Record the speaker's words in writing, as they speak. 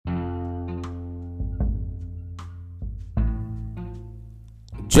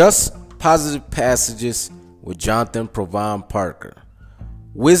Just Positive Passages with Jonathan Provan Parker.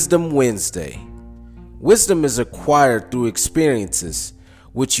 Wisdom Wednesday. Wisdom is acquired through experiences,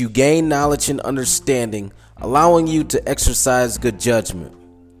 which you gain knowledge and understanding, allowing you to exercise good judgment.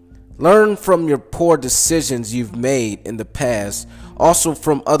 Learn from your poor decisions you've made in the past, also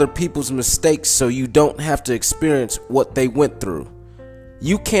from other people's mistakes so you don't have to experience what they went through.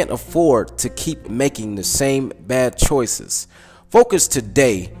 You can't afford to keep making the same bad choices. Focus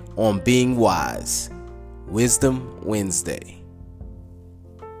today on being wise. Wisdom Wednesday.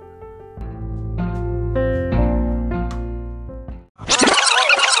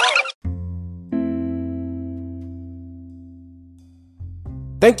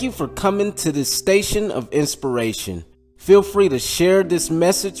 Thank you for coming to this station of inspiration. Feel free to share this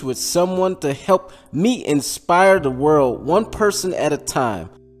message with someone to help me inspire the world one person at a time.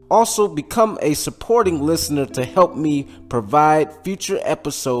 Also, become a supporting listener to help me provide future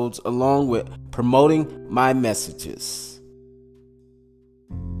episodes along with promoting my messages.